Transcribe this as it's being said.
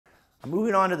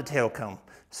Moving on to the tail cone.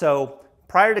 So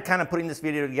prior to kind of putting this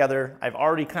video together, I've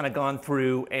already kind of gone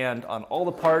through and on all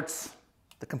the parts,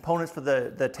 the components for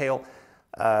the tail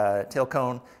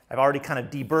cone, I've already kind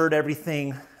of deburred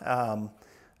everything,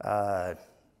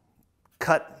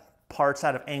 cut parts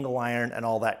out of angle iron and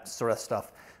all that sort of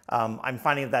stuff. I'm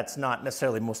finding that's not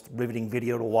necessarily the most riveting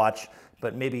video to watch,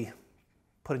 but maybe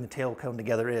putting the tail cone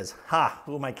together is. Ha,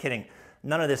 who am I kidding?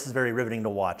 None of this is very riveting to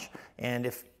watch. And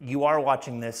if you are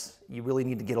watching this, you really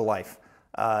need to get a life.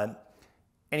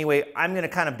 Anyway, I'm gonna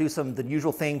kind of do the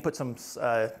usual thing, put some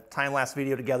time-lapse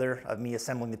video together of me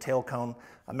assembling the tail cone.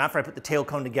 After I put the tail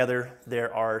cone together,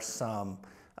 there are some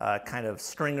kind of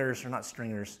stringers, or not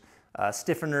stringers,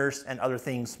 stiffeners and other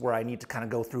things where I need to kind of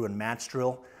go through and match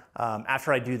drill.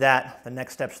 After I do that, the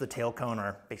next steps for the tail cone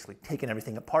are basically taking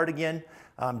everything apart again,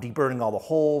 deburring all the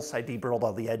holes. I deburred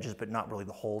all the edges, but not really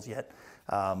the holes yet.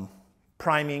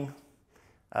 Priming,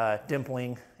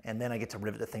 dimpling, and then I get to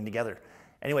rivet the thing together.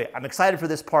 Anyway, I'm excited for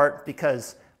this part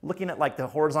because looking at like the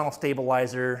horizontal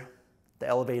stabilizer, the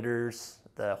elevators,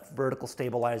 the vertical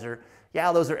stabilizer,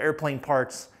 yeah, those are airplane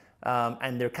parts,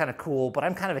 and they're kind of cool, but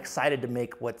I'm kind of excited to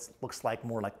make what looks like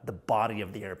more like the body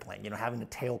of the airplane. You know, having the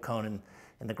tail cone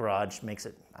in the garage makes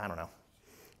it, I don't know,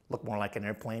 look more like an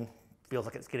airplane. Feels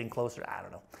like it's getting closer, I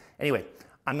don't know. Anyway,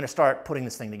 I'm gonna start putting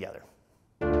this thing together.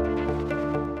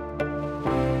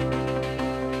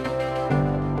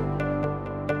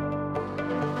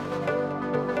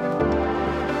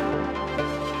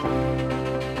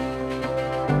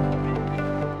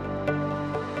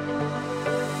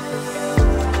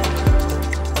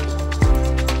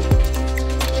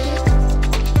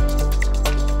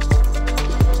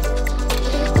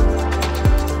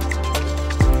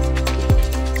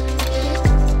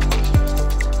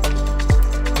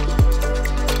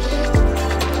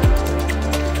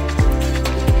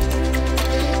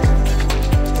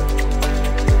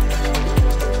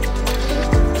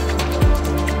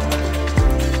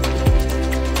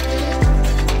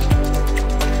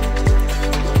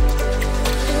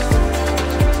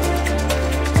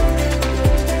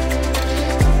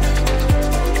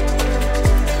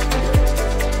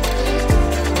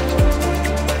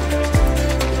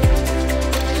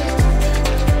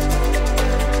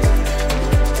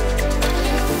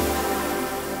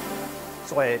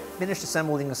 So I finished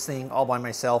assembling this thing all by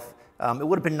myself. It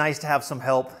would have been nice to have some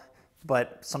help,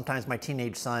 but sometimes my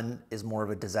teenage son is more of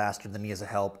a disaster than he is a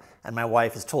help. And my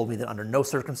wife has told me that under no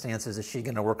circumstances is she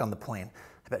gonna work on the plane.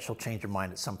 I bet she'll change her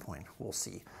mind at some point, we'll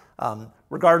see.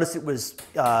 Regardless, it was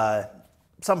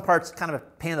some parts kind of a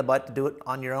pain in the butt to do it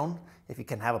on your own. If you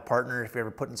can have a partner, if you're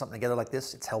ever putting something together like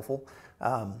this, it's helpful.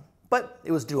 But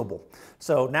it was doable.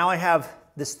 So now I have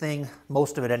this thing,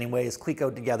 most of it anyway, is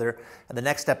clecoed together. And the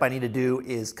next step I need to do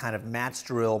is kind of match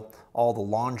drill all the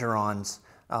longerons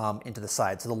into the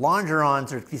side. So the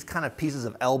longerons are these kind of pieces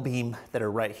of L-beam that are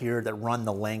right here that run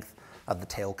the length of the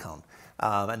tail cone.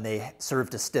 And they serve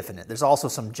to stiffen it. There's also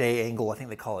some J angle, I think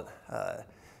they call it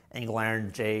angle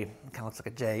iron J, kind of looks like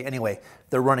a J. Anyway,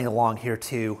 they're running along here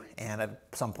too, and at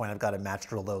some point I've got to match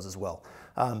drill those as well.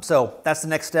 So that's the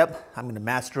next step. I'm going to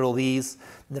match drill these.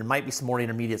 There might be some more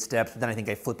intermediate steps, but then I think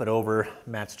I flip it over,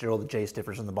 match drill the J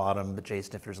stiffers on the bottom, the J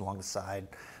stiffers along the side,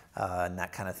 and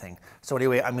that kind of thing. So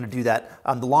anyway, I'm going to do that.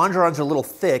 The longerons are a little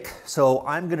thick, so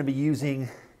I'm going to be using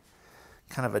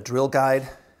kind of a drill guide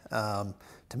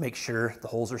to make sure the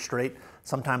holes are straight.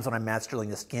 Sometimes when I'm match drilling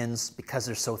the skins, because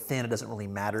they're so thin, it doesn't really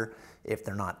matter if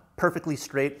they're not perfectly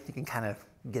straight. You can kind of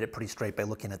get it pretty straight by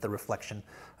looking at the reflection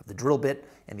of the drill bit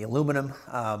and the aluminum.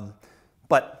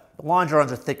 But the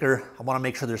longerons are thicker. I want to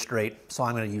make sure they're straight, so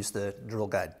I'm going to use the drill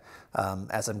guide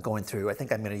as I'm going through. I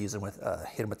think I'm going to use them with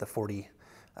hit them with the 40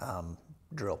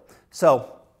 drill.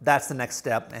 So that's the next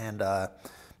step, and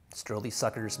let's drill these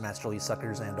suckers, match drill these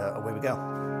suckers, and away we go.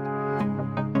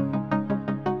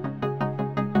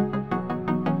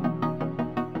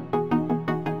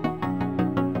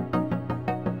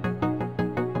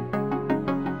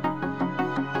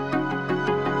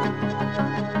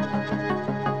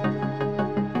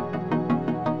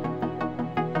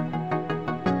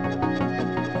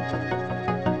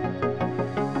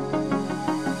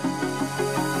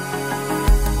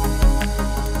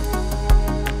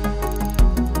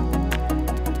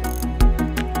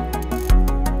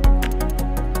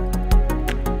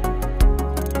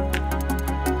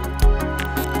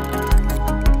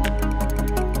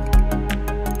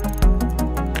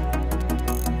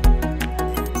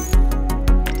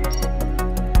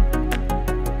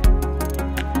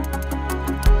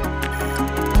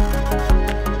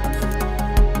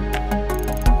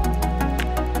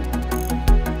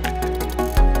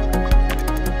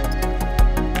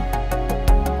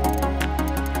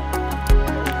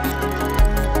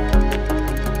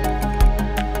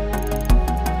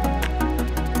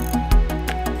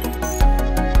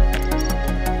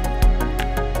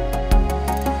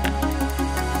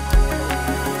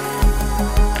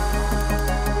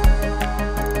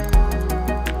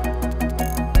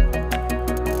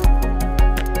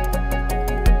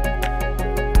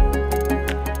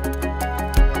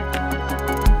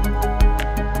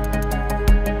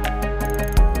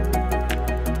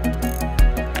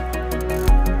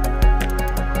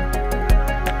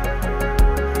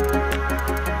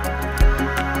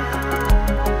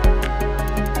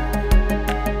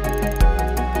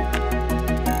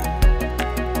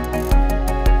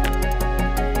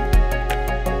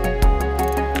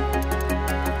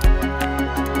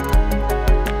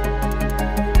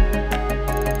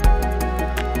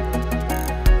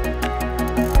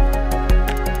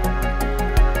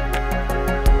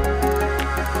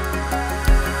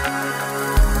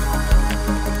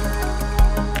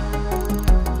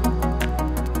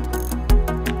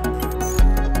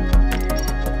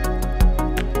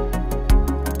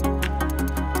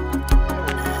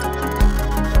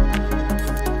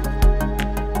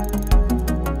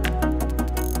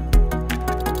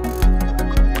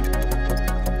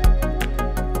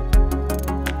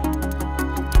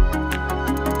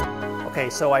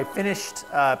 so I finished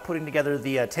putting together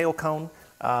the tail cone.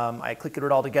 I clicked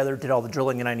it all together, did all the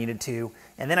drilling that I needed to,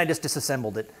 and then I just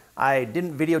disassembled it. I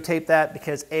didn't videotape that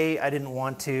because A, I didn't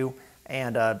want to,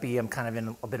 and B, I'm kind of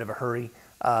in a bit of a hurry.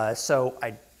 So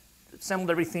I assembled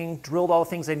everything, drilled all the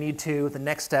things I need to. The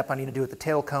next step I need to do with the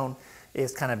tail cone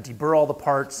is kind of deburr all the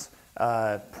parts,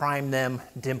 prime them,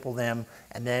 dimple them,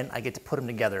 and then I get to put them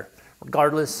together.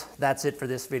 Regardless, that's it for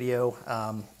this video,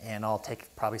 and I'll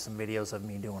take probably some videos of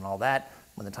me doing all that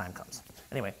when the time comes.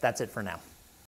 Anyway, that's it for now.